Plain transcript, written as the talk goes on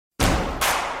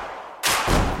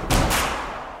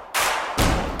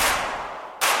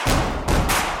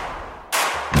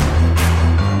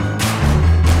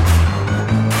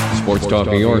Sports Talk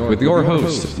New York with your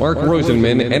hosts, Mark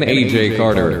Rosenman and AJ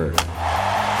Carter.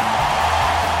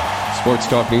 Sports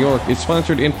Talk New York is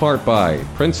sponsored in part by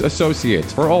Prince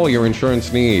Associates for all your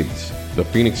insurance needs, the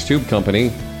Phoenix Tube Company,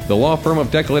 the law firm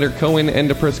of Declator Cohen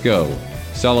and DePrisco,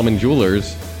 Solomon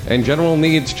Jewelers, and General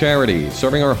Needs Charity,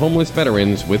 serving our homeless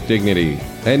veterans with dignity.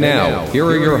 And now, here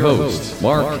are your hosts,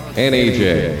 Mark and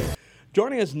AJ.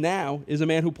 Joining us now is a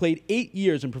man who played 8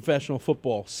 years in professional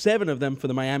football, 7 of them for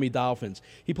the Miami Dolphins.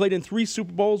 He played in 3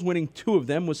 Super Bowls, winning 2 of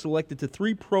them, was selected to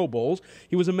 3 Pro Bowls.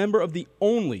 He was a member of the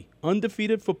only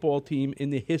undefeated football team in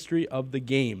the history of the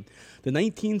game, the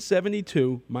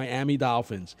 1972 Miami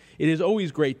Dolphins. It is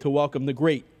always great to welcome the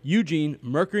great Eugene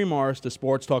Mercury Morris to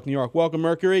Sports Talk New York. Welcome,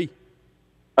 Mercury.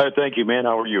 Thank you, man.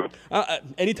 How are you?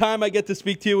 Anytime I get to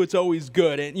speak to you, it's always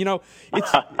good. And, you know,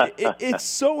 it's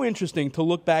so interesting to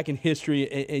look back in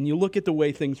history and you look at the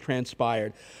way things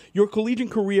transpired. Your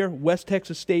collegiate career, West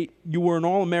Texas State, you were an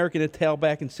All-American at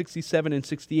tailback in 67 and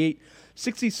 68.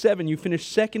 67, you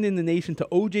finished second in the nation to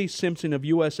O.J. Simpson of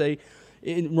USA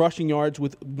in rushing yards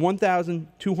with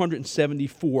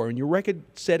 1,274. In your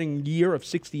record-setting year of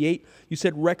 68, you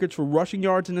set records for rushing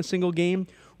yards in a single game,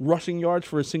 rushing yards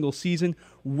for a single season,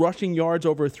 rushing yards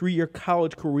over a 3-year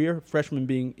college career, freshman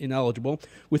being ineligible,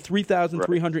 with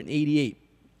 3,388.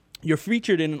 You're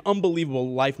featured in an unbelievable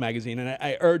Life magazine, and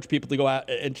I urge people to go out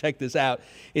and check this out,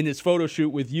 in this photo shoot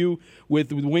with you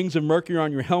with wings of Mercury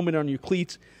on your helmet, on your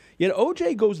cleats. Yet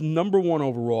OJ goes number 1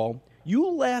 overall.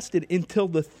 You lasted until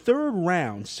the 3rd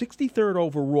round, 63rd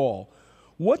overall.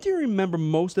 What do you remember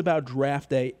most about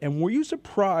draft day, and were you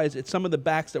surprised at some of the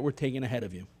backs that were taken ahead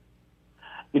of you?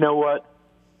 You know what?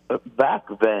 Back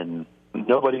then,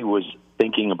 nobody was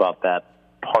thinking about that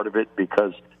part of it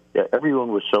because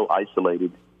everyone was so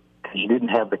isolated because you didn't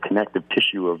have the connective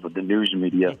tissue of the news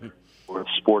media or the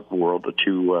sport world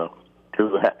to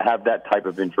have that type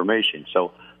of information.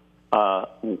 So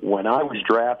when I was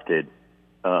drafted,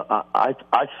 I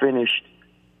finished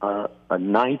a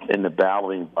 9th in the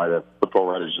balloting by the Football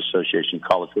Writers Association,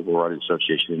 College Football Writers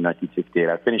Association in 1968.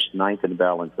 I finished 9th in the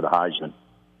balloting for the Heisman.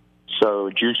 So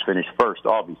Juice finished first,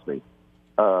 obviously.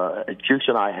 Juice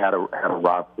and I had a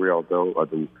rivalry, although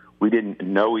we didn't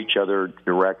know each other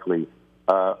directly.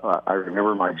 I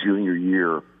remember my junior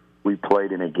year, we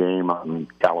played in a game out in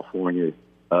California.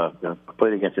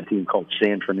 Played against a team called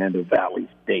San Fernando Valley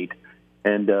State,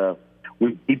 and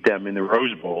we beat them in the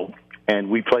Rose Bowl.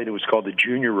 And we played; it was called the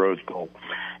Junior Rose Bowl,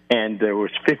 and there was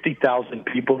 50,000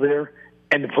 people there,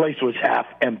 and the place was half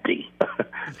empty.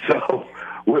 So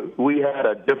we had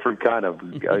a different kind of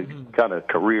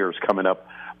careers coming up.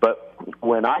 But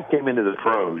when I came into the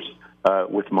pros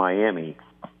with Miami,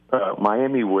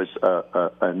 Miami was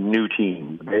a new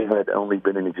team. They had only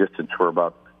been in existence for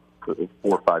about 4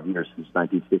 or 5 years, since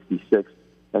 1966.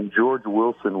 And George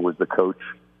Wilson was the coach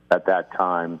at that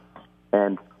time.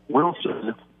 And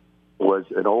Wilson was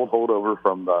an old holdover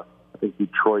from I think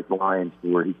Detroit Lions,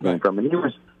 where he came from. And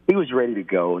he was ready to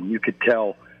go, and you could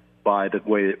tell by the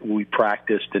way that we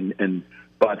practiced and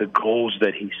by the goals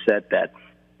that he set that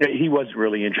he wasn't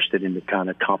really interested in the kind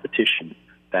of competition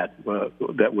that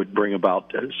would bring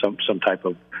about some type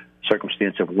of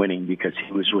circumstance of winning, because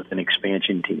he was with an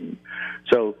expansion team.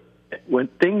 So when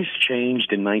things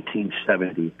changed in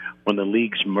 1970, when the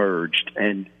leagues merged,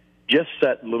 and just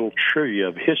that little trivia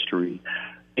of history,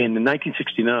 in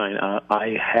 1969,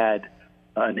 I had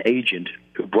an agent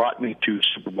who brought me to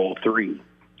Super Bowl III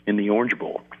in the Orange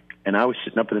Bowl. And I was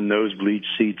sitting up in the nosebleed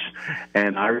seats,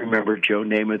 and I remember Joe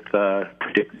Namath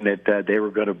predicting that they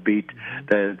were going to beat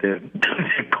the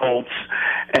Colts.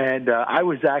 And I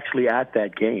was actually at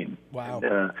that game.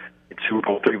 Wow. In Super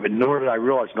Bowl III, but nor did I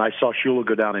realize, and I saw Shula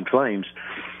go down in flames,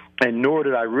 and nor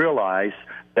did I realize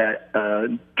that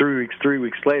 3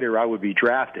 weeks later I would be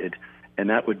drafted,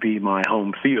 and that would be my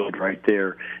home field right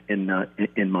there in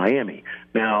Miami.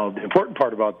 Now, the important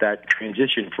part about that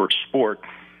transition for sport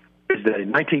is that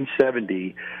in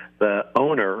 1970, the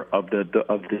owner of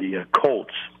the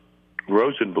Colts,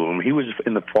 Rosenblum, he was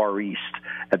in the Far East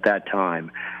at that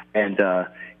time, and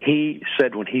he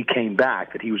said when he came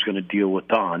back that he was going to deal with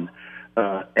Don,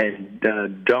 and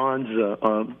Don's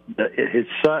the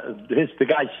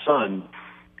guy's son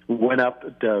went up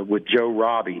with Joe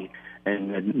Robbie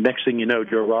And the next thing you know,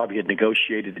 Joe Robbie had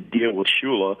negotiated a deal with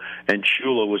Shula, and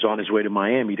Shula was on his way to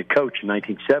Miami to coach in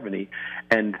 1970.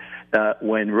 And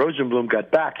when Rosenblum got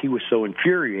back, he was so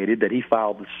infuriated that he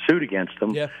filed a suit against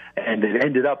him. Yeah. And it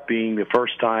ended up being the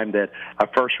first time that a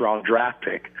first-round draft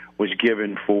pick was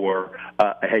given for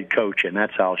a head coach, and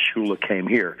that's how Shula came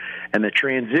here. And the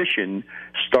transition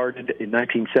started in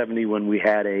 1970 when we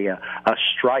had a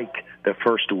strike the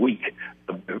first week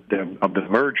of the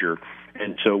merger.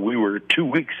 And so we were 2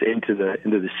 weeks into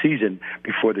the season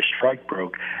before the strike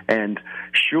broke. And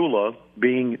Shula,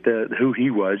 being who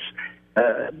he was,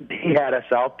 he had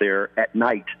us out there at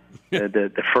night.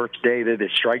 The first day that the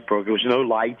strike broke, there was no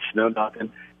lights, no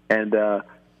nothing. And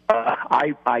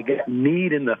I got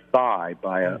kneed in the thigh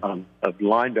by a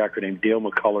linebacker named Dale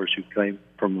McCullers, who came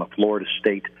from Florida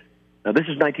State. Now this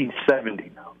is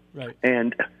 1970 now, right?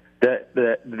 And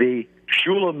the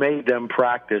Shula made them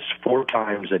practice 4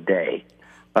 times a day.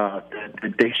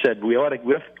 They said we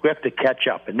have to catch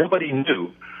up, and nobody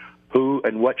knew who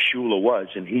and what Shula was,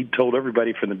 and he told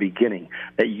everybody from the beginning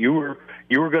that you were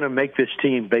going to make this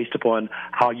team based upon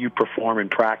how you perform in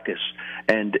practice.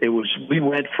 And we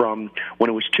went from when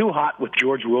it was too hot with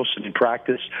George Wilson in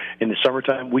practice in the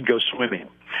summertime, we'd go swimming.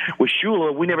 With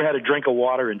Shula, we never had a drink of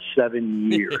water in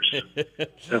 7 years.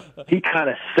 So he kind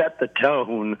of set the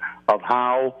tone of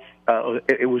how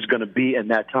it was going to be in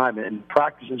that time. And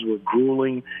practices were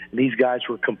grueling, and these guys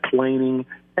were complaining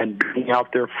and being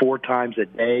out there 4 times a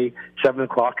day, 7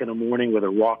 o'clock in the morning with a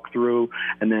walkthrough,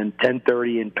 and then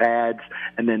 10:30 in pads,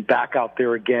 and then back out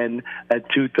there again at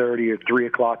 2:30 or 3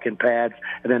 o'clock in pads,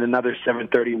 and then another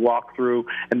 7:30 walkthrough,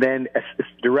 and then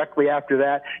directly after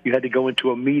that, you had to go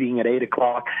into a meeting at 8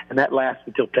 o'clock, and that lasted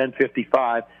until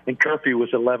 10:55, and curfew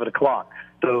was 11 o'clock.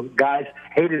 So guys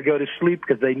hated to go to sleep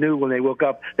because they knew when they woke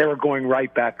up they were going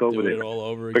right back over there. Do it all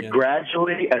over again. But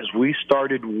gradually, as we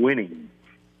started winning,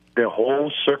 the whole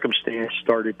circumstance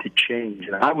started to change.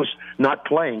 And I was not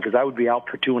playing because I would be out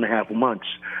for 2.5 months.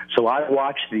 So I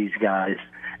watched these guys.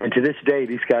 And to this day,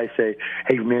 these guys say,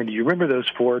 "Hey, man, do you remember those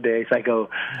 4 days?" I go,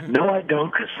 "No, I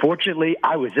don't, because fortunately,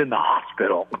 I was in the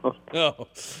hospital."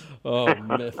 Oh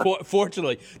man.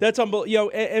 Fortunately. That's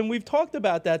unbelievable. And we've talked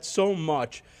about that so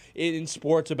much in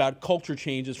sports, about culture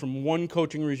changes from one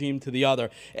coaching regime to the other.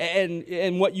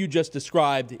 And what you just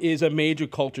described is a major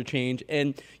culture change.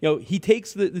 And, he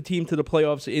takes the team to the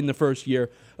playoffs in the first year,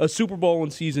 a Super Bowl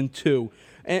in season 2.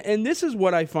 And this is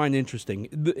what I find interesting.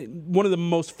 One of the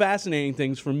most fascinating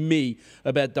things for me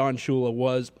about Don Shula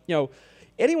was,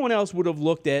 anyone else would have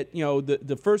looked at,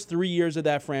 the first 3 years of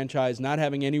that franchise not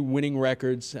having any winning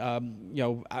records.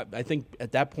 I think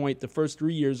at that point, the first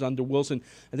 3 years under Wilson,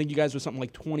 I think you guys were something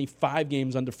like 25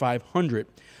 games under 500.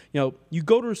 You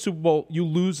go to a Super Bowl, you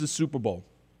lose the Super Bowl.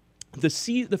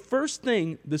 The first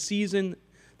thing the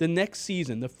next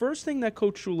season, the first thing that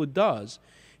Coach Shula does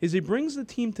is he brings the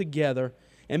team together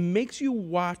and makes you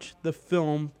watch the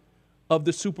film of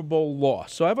the Super Bowl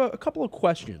loss. So I have a couple of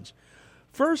questions.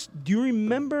 First, do you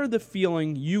remember the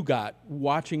feeling you got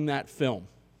watching that film?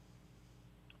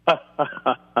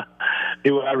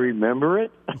 Do I remember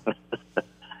it?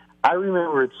 I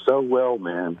remember it so well,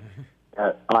 man.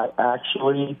 I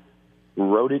actually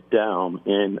wrote it down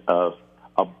in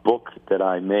a book that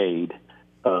I made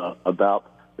about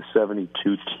the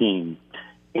 72 team.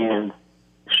 And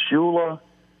Shula,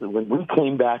 when we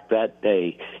came back that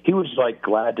day, he was like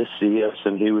glad to see us,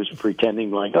 and he was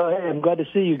pretending like, "Oh, hey, I'm glad to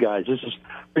see you guys. This is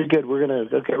pretty good. We're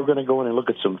gonna go in and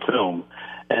look at some film."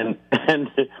 And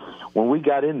when we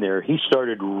got in there, he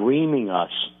started reaming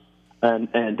us,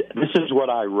 and this is what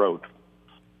I wrote.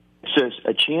 It says,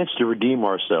 "A chance to redeem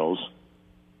ourselves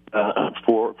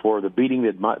for the beating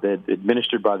that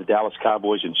administered by the Dallas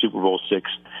Cowboys in Super Bowl VI,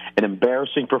 an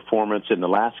embarrassing performance in the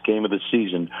last game of the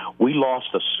season. We lost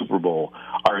the Super Bowl.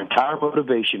 Our entire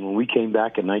motivation when we came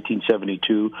back in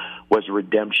 1972 was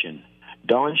redemption.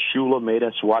 Don Shula made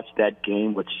us watch that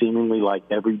game what seemingly like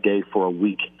every day for a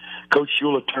week. Coach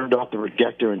Shula turned off the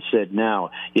projector and said,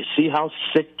 'Now, you see how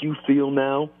sick you feel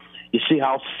now? You see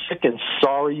how sick and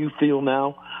sorry you feel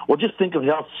now? Well, just think of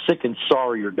how sick and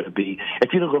sorry you're going to be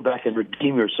if you don't go back and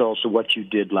redeem yourselves for what you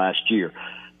did last year.'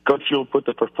 Coach Shula put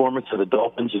the performance of the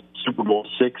Dolphins in Super Bowl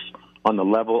VI on the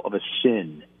level of a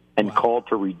sin and called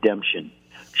for redemption.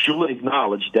 Shula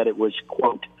acknowledged that it was,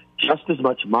 quote, just as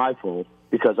much my fault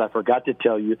because I forgot to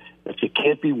tell you that you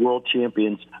can't be world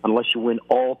champions unless you win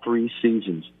all 3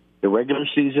 seasons. The regular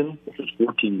season, which was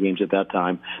 14 games at that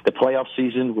time, the playoff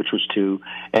season, which was 2,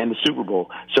 and the Super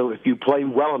Bowl. So if you play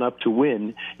well enough to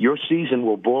win, your season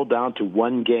will boil down to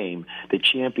one game, the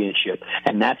championship,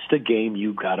 and that's the game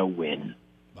you got to win."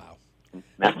 Wow.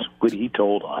 That's what he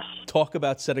told us. Talk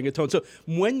about setting a tone. So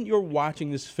when you're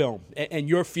watching this film and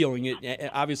you're feeling it,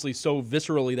 obviously so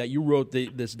viscerally that you wrote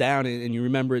this down and you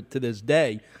remember it to this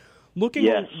day,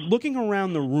 looking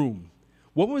around the room,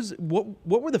 what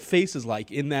were the faces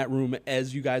like in that room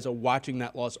as you guys are watching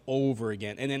that loss over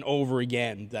again and then over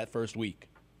again that first week?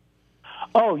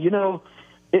 Oh,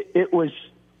 it was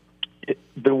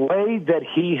the way that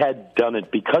he had done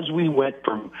it, because we went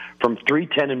from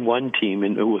 3-10-1 team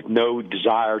and with no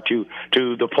desire to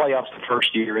the playoffs the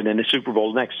first year and then the Super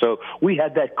Bowl next. So we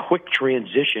had that quick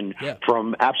transition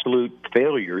from absolute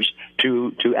failures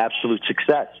to absolute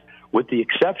success, with the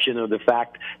exception of the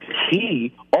fact that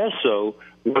he also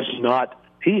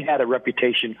he had a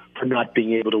reputation for not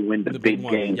being able to win the big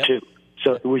game too.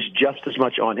 So it was just as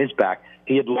much on his back.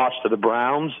 He had lost to the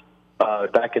Browns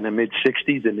back in the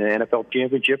mid-'60s in the NFL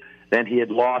championship. Then he had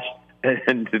lost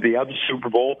into the other Super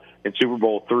Bowl in Super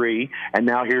Bowl III, and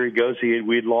now here he goes.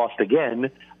 We had lost again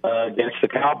against the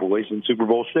Cowboys in Super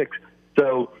Bowl VI.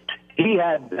 So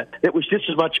it was just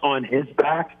as much on his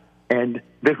back. And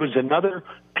there was another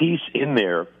piece in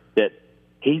there that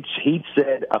he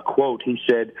said, a quote, he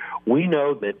said, "We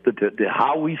know that the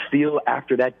how we feel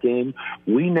after that game,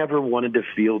 we never wanted to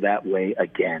feel that way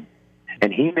again."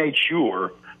 And he made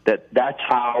sure that's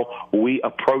how we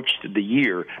approached the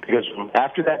year, because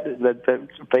after that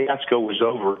fiasco was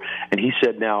over, and he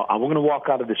said, "Now I'm going to walk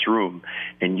out of this room,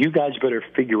 and you guys better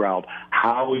figure out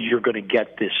how you're going to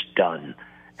get this done."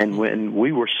 And when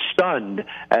we were stunned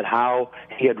at how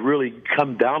he had really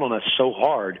come down on us so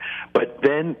hard, but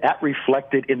then that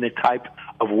reflected in the type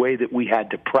of way that we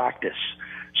had to practice.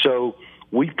 So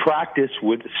we practiced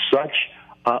with such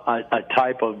a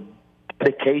type of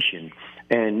dedication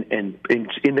and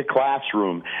in the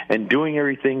classroom and doing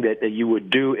everything that you would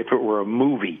do if it were a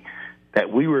movie,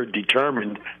 that we were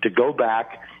determined to go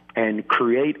back and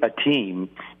create a team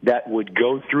that would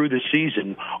go through the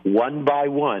season one by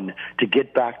one to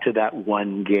get back to that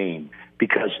one game,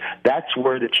 because that's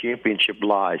where the championship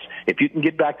lies. If you can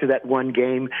get back to that one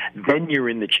game, then you're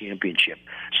in the championship.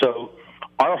 So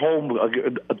our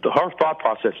thought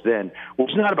process then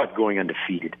was not about going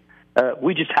undefeated.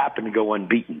 We just happened to go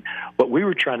unbeaten. What we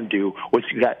were trying to do was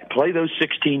play those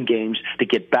 16 games to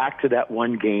get back to that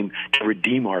one game to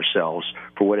redeem ourselves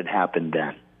for what had happened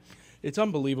then. It's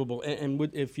unbelievable. And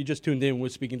if you just tuned in, we're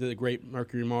speaking to the great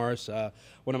Mercury Morris,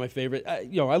 one of my favorite.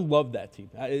 I love that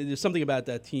team. There's something about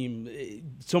that team,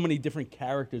 so many different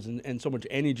characters and so much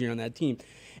energy on that team.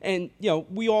 And,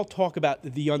 we all talk about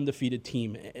the undefeated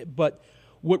team, but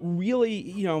what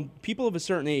really, people of a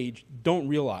certain age don't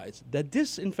realize that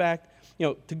this, in fact,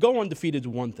 to go undefeated is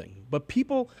one thing, but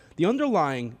the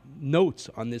underlying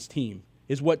notes on this team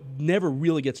is what never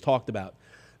really gets talked about.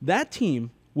 That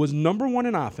team was number one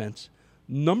in offense,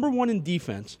 number one in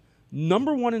defense,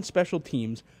 number one in special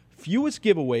teams, fewest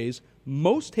giveaways,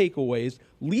 most takeaways,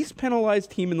 least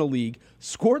penalized team in the league,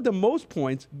 scored the most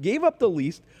points, gave up the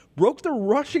least, broke the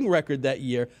rushing record that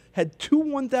year, had 2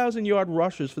 1,000-yard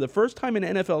rushers for the first time in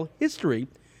NFL history.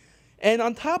 And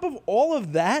on top of all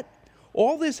of that,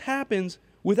 all this happens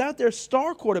without their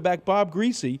star quarterback, Bob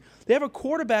Griese. They have a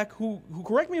quarterback who,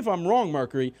 correct me if I'm wrong,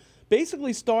 Mercury,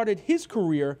 basically started his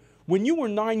career when you were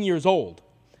 9 years old.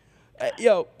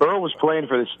 Burrow was playing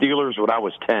for the Steelers when I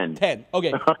was 10. 10,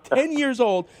 okay. 10 years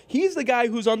old. He's the guy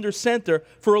who's under center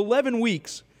for 11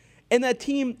 weeks. And that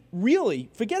team really,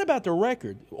 forget about the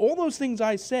record. All those things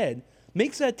I said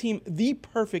makes that team the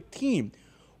perfect team.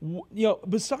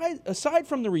 Aside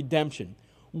from the redemption,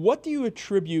 what do you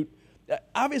attribute?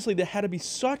 Obviously, there had to be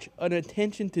such an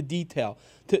attention to detail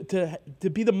to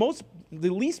be the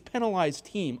least penalized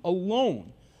team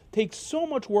alone. Takes so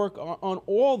much work on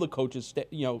all the coaches,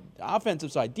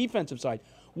 offensive side, defensive side.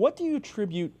 What do you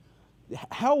attribute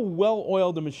how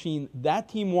well-oiled a machine that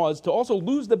team was to also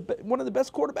lose one of the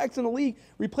best quarterbacks in the league,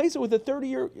 replace it with a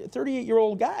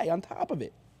 38-year-old guy on top of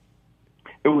it?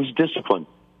 It was discipline.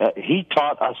 He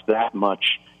taught us that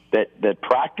much, that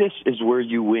practice is where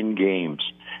you win games.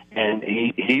 And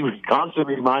he would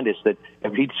constantly remind us that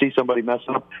if he'd see somebody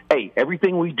messing up, hey,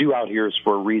 everything we do out here is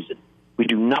for a reason. We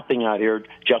do nothing out here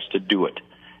just to do it.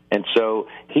 And so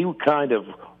he kind of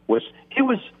was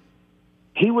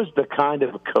the kind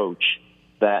of a coach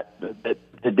that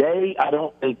today I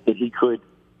don't think that he could,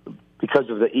 because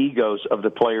of the egos of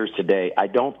the players today, I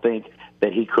don't think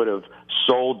that he could have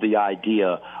sold the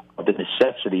idea of the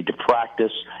necessity to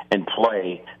practice and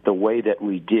play the way that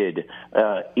we did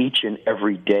each and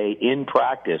every day in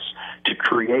practice to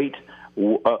create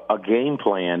a game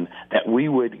plan that we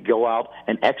would go out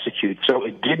and execute. So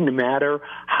it didn't matter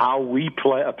how we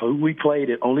who we played.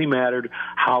 It only mattered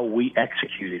how we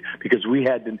executed, because we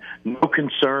had no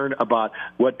concern about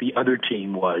what the other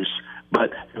team was,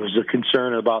 but it was a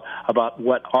concern about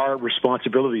what our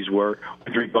responsibilities were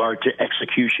with regard to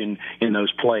execution in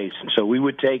those plays. And so we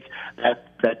would take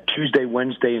that Tuesday,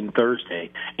 Wednesday, and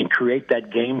Thursday and create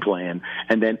that game plan,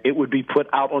 and then it would be put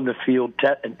out on the field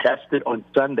and tested on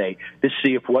Sunday to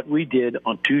see if what we did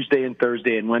on Tuesday and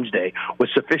Thursday and Wednesday was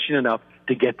sufficient enough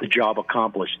to get the job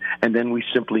accomplished. And then we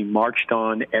simply marched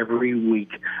on every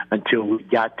week until we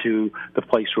got to the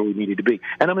place where we needed to be.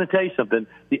 And I'm going to tell you something.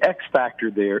 The X factor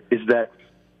there is that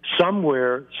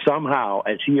somewhere, somehow,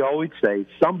 as he always says,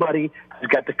 somebody has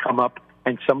got to come up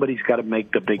and somebody's got to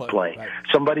make the big play. Right.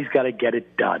 Somebody's got to get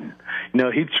it done. You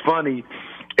know, it's funny.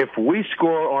 If we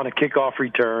score on a kickoff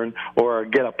return or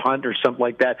get a punt or something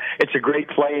like that, it's a great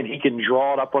play, and he can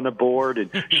draw it up on the board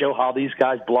and show how these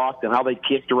guys blocked and how they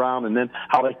kicked around and then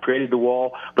how they created the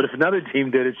wall. But if another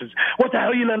team did it, it's what the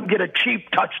hell you let them get a cheap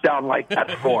touchdown like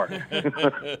that for?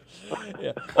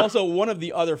 Yeah. Also, one of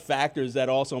the other factors that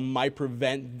also might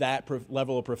prevent that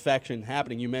level of perfection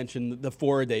happening, you mentioned the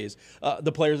 4 days.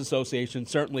 The Players Association,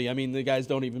 certainly, I mean, the guys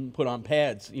don't even put on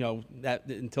pads, you know, that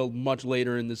until much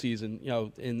later in the season, you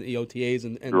know, in the OTAs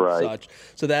and right. such.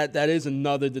 So that is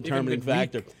another determining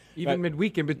factor. Even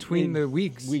midweek, in between the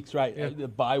weeks. Weeks, right. Yeah. The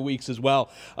bye weeks as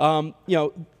well. You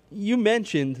know, you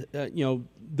mentioned, you know,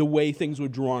 the way things were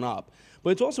drawn up. But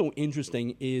it's also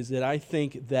interesting is that I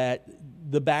think that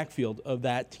the backfield of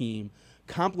that team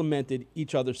complemented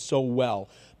each other so well,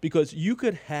 because you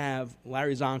could have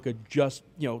Larry Csonka just,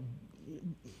 you know,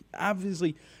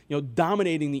 obviously, you know,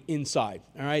 dominating the inside,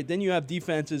 all right? Then you have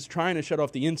defenses trying to shut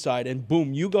off the inside, and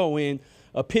boom, you go in,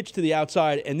 a pitch to the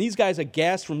outside, and these guys are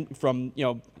gassed from you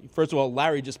know, first of all,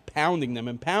 Larry just pounding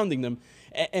them,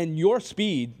 and your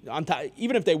speed, on top,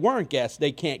 even if they weren't gassed,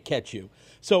 they can't catch you.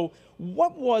 So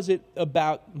what was it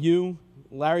about you,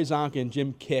 Larry Csonka, and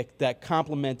Jim Kiick that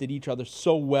complemented each other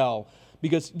so well?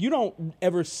 Because you don't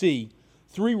ever see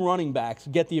three running backs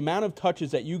get the amount of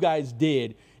touches that you guys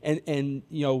did and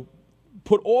you know,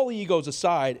 put all the egos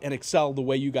aside and excel the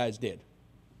way you guys did.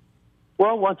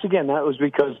 Well, once again, that was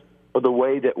because of the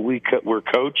way that we were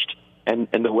coached and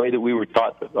the way that we were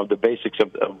taught of the basics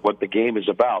of what the game is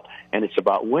about, and it's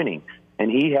about winning.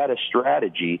 And he had a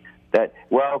strategy that,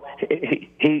 well,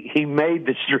 he made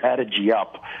the strategy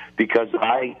up because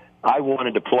I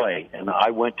wanted to play, and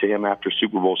I went to him after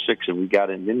Super Bowl VI, and we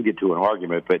didn't get to an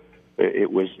argument, but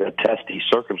it was a testy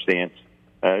circumstance.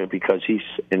 Because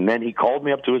then he called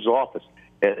me up to his office,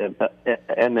 and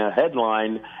the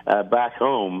headline back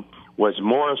home was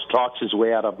Morris talks his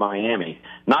way out of Miami.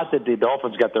 Not that the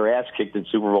Dolphins got their ass kicked in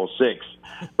Super Bowl VI,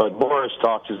 but Morris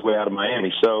talks his way out of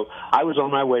Miami. So I was on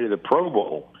my way to the Pro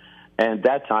Bowl, and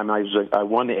that time I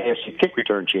won the AFC Kick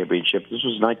Return Championship. This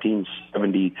was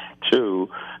 1972.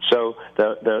 So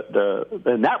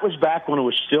and that was back when it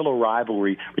was still a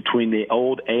rivalry between the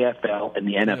old AFL and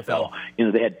the NFL. You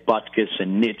know, they had Butkus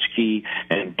and Nitschke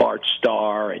and Bart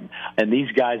Starr and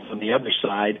these guys on the other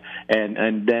side,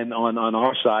 and then on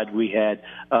our side we had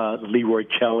Leroy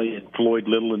Kelly and Floyd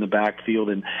Little in the backfield,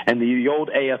 and the old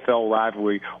AFL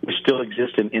rivalry was still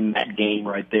existing in that game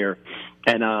right there.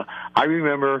 And I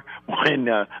remember when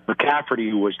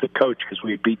McCafferty was the coach, because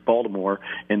we beat Baltimore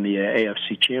in the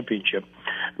AFC Championship.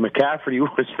 McCafferty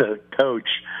was the coach,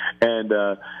 and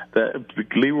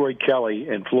Leroy Kelly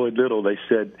and Floyd Little, they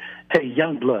said, "Hey,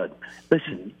 young blood,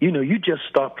 listen, you know, you just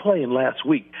stopped playing last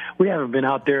week. We haven't been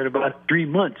out there in about 3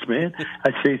 months, man."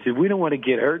 I said, "We don't want to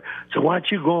get hurt, so why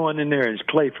don't you go on in there and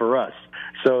play for us?"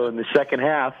 So in the second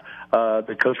half,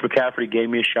 the Coach McCafferty gave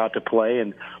me a shot to play,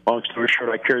 and long story short,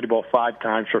 I carried the ball 5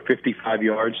 times for 55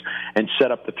 yards and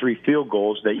set up the 3 field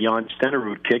goals that Jan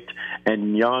Stenerud kicked,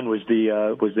 and Jan was the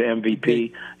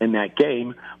MVP in that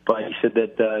game. But he said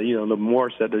that you know, the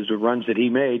Morris, that those runs that he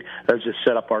made, those just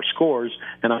set up our scores,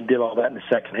 and I did all that in the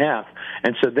second half.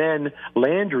 And so then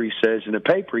Landry says in the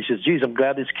paper, he says, "Geez, I'm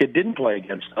glad this kid didn't play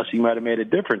against us. He might have made a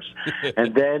difference."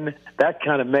 And then that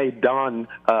kind of made Don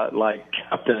like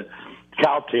Captain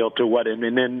Cowtail to what,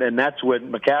 and that's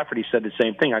when McCafferty said the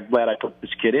same thing. "I'm glad I put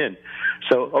this kid in."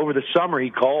 So over the summer,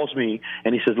 he calls me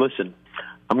and he says, "Listen,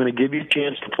 I'm going to give you a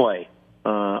chance to play.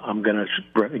 I'm going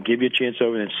to give you a chance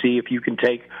over and see if you can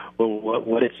take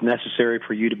what it's necessary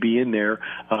for you to be in there,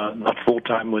 not full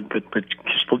time, but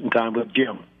splitting time with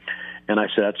Jim." And I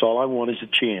said, "That's all I want is a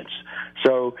chance."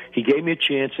 So he gave me a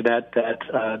chance in that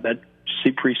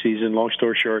preseason. Long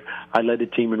story short, I led the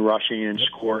team in rushing and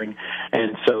scoring,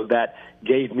 and so that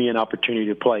gave me an opportunity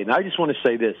to play. And I just want to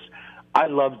say this. I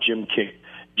love Jim Kick.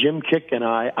 Jim Kick and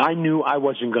I knew I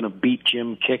wasn't going to beat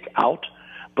Jim Kick out,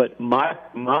 but my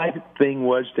thing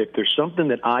was that if there's something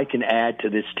that I can add to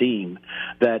this team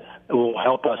that will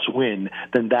help us win,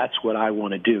 then that's what I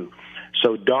want to do.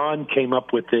 So Don came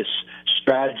up with this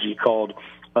strategy called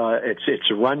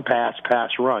it's a run, pass,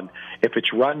 pass, run. If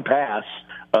it's run, pass,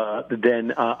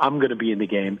 then I'm going to be in the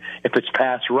game. If it's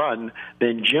pass run,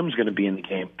 then Jim's going to be in the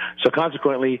game. So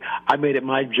consequently, I made it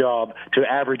my job to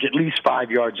average at least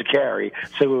 5 yards a carry,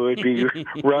 so it would be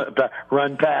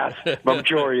run pass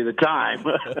majority of the time.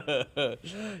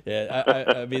 Yeah,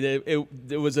 I mean,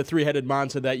 it was a three-headed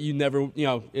monster that you never,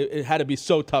 it had to be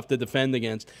so tough to defend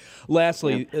against.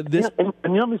 Lastly, this. And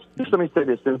let me say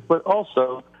this, but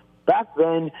also. Back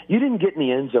then, you didn't get in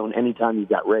the end zone anytime you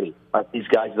got ready. Like these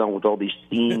guys done with all these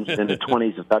teams in the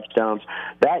 20s of touchdowns.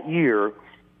 That year,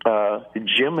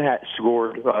 Jim had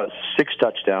scored 6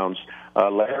 touchdowns.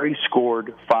 Larry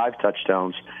scored 5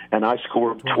 touchdowns, and I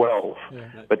scored 12. Yeah.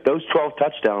 But those 12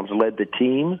 touchdowns led the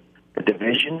team, the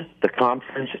division, the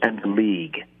conference, and the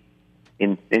league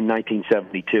in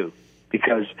 1972.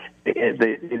 Because in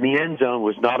the end zone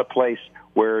was not a place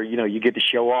where you get to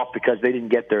show off, because they didn't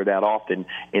get there that often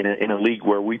in a league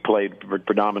where we played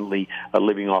predominantly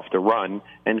living off the run,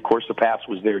 and of course the pass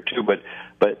was there too.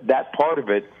 But that part of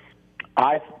it,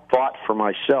 I thought for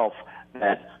myself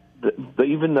that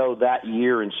even though that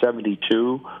year in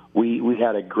 '72 we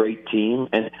had a great team,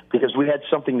 and because we had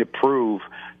something to prove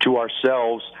to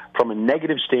ourselves from a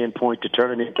negative standpoint to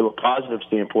turn it into a positive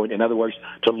standpoint. In other words,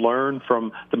 to learn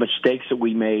from the mistakes that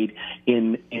we made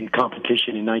in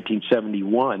competition in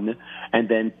 1971 and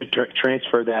then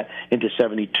transfer that into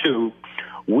 72.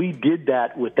 We did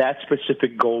that with that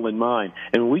specific goal in mind.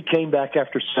 And when we came back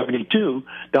after 72,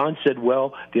 Don said,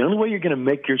 well, the only way you're going to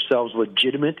make yourselves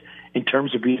legitimate in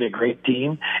terms of being a great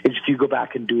team is if you go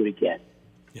back and do it again.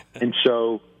 And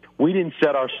so we didn't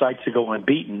set our sights to go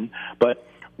unbeaten, but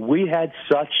we had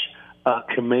such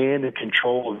command and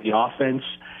control of the offense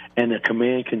and a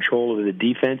command and control of the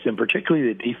defense, and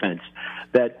particularly the defense,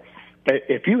 that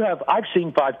if you have – I've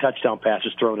seen 5 touchdown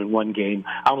passes thrown in one game.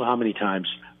 I don't know how many times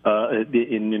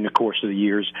in the course of the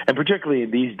years, and particularly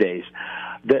in these days.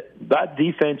 That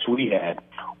defense we had,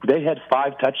 they had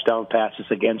 5 touchdown passes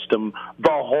against them the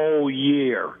whole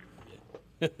year.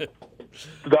 The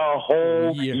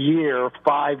whole year,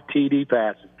 5 TD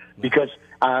passes. Because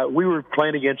we were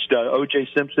playing against O.J.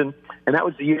 Simpson, and that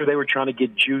was the year they were trying to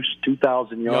get Juice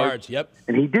 2,000 yards. Yep.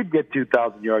 And he did get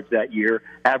 2,000 yards that year,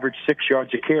 averaged 6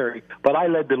 yards a carry. But I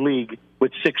led the league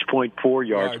with 6.4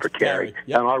 yards per carry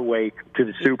on our way to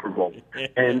the Super Bowl.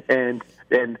 And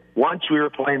once we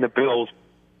were playing the Bills,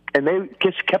 and they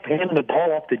just kept handing the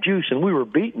ball off to Juice, and we were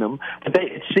beating them. But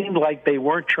it seemed like they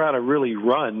weren't trying to really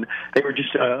run. They were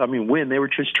just, win. They were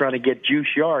just trying to get Juice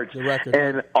yards.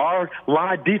 And our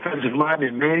defensive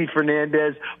linemen, Manny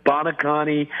Fernandez,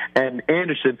 Bonacani, and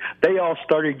Anderson, they all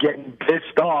started getting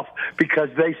pissed off because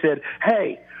they said,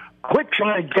 hey, quit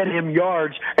trying to get him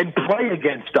yards and play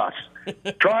against us.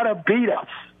 Try to beat us.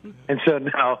 And so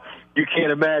now you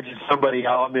can't imagine somebody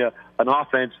on an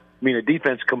offense, a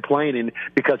defense complaining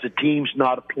because the team's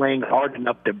not playing hard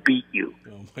enough to beat you.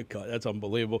 Oh, my God, that's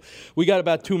unbelievable. We got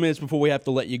about 2 minutes before we have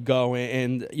to let you go,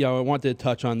 and I wanted to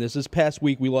touch on this. This past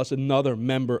week, we lost another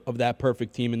member of that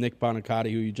perfect team, Nick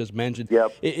Bonacati, who you just mentioned.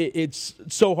 Yep. It's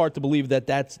so hard to believe that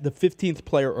that's the 15th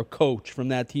player or coach from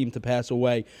that team to pass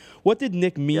away. What did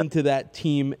Nick mean to that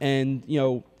team and,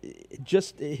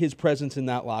 just his presence in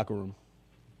that locker room?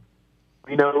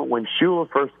 When Shula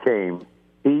first came,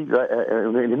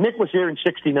 Nick was here in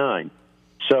 '69,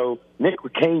 so Nick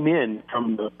came in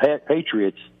from the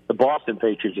Patriots, the Boston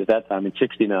Patriots at that time in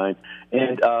 '69,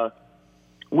 and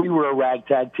we were a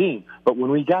ragtag team. But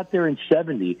when we got there in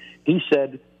 '70,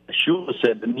 Shula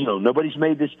said, nobody's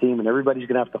made this team, and everybody's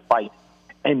going to have to fight.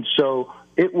 And so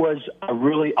it was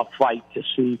really a fight to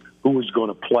see who was going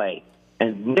to play.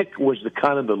 And Nick was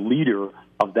the leader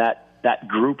of that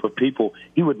group of people.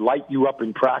 He would light you up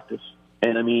in practice.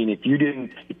 And if you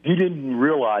didn't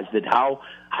realize that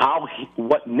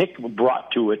what Nick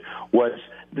brought to it was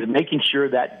making sure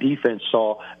that defense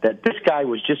saw that this guy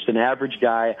was just an average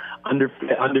guy,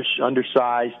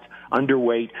 undersized,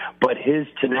 underweight, but his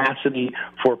tenacity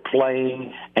for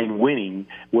playing and winning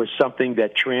was something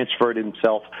that transferred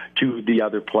himself to the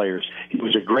other players. He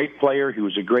was a great player. He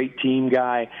was a great team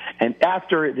guy. And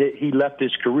after he left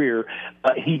his career,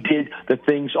 he did the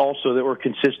things also that were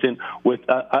consistent with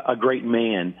a great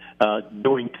man,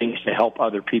 doing things to help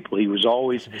other people. He was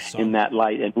always in that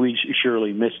light, and we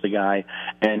surely miss the guy.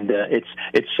 And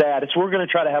it's sad. We're going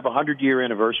to try to have a 100-year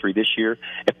anniversary this year.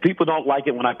 If people don't like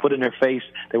it when I put in their face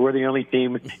that we're the the only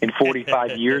team in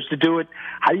 45 years to do it,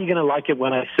 how are you going to like it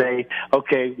when I say,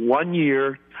 okay, 1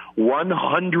 year,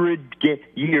 100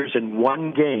 years and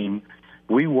one game,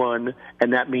 we won,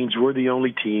 and that means we're the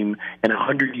only team in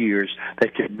 100 years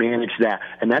that can manage that.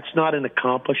 And that's not an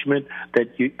accomplishment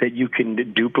that you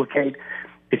can duplicate.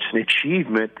 It's an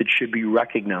achievement that should be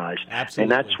recognized. Absolutely.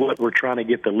 And that's what we're trying to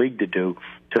get the league to do,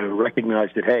 to recognize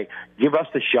that, hey, give us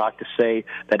the shot to say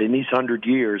that in these 100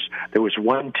 years there was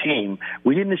one team.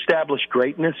 We didn't establish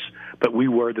greatness, but we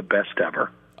were the best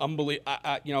ever. Unbelievable.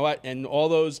 You know what? And all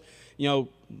those,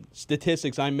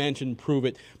 statistics I mentioned prove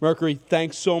it. Mercury,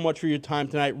 thanks so much for your time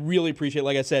tonight. Really appreciate it.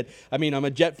 Like I said, I'm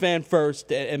a Jet fan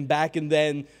first, and back and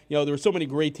then, there were so many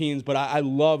great teams, but I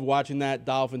loved watching that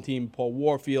Dolphin team, Paul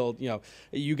Warfield,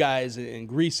 you guys and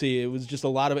Greasy. It was just a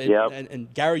lot of it. Yep.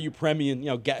 And Gary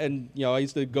Upremian, I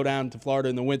used to go down to Florida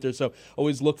in the winter, so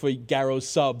always look for Garro's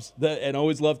subs, and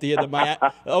always love to hear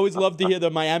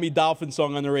the Miami Dolphin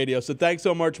song on the radio. So thanks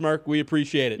so much, Merc. We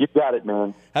appreciate it. You got it,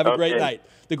 man. Have a great night.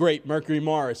 The great Mercury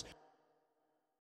Morris.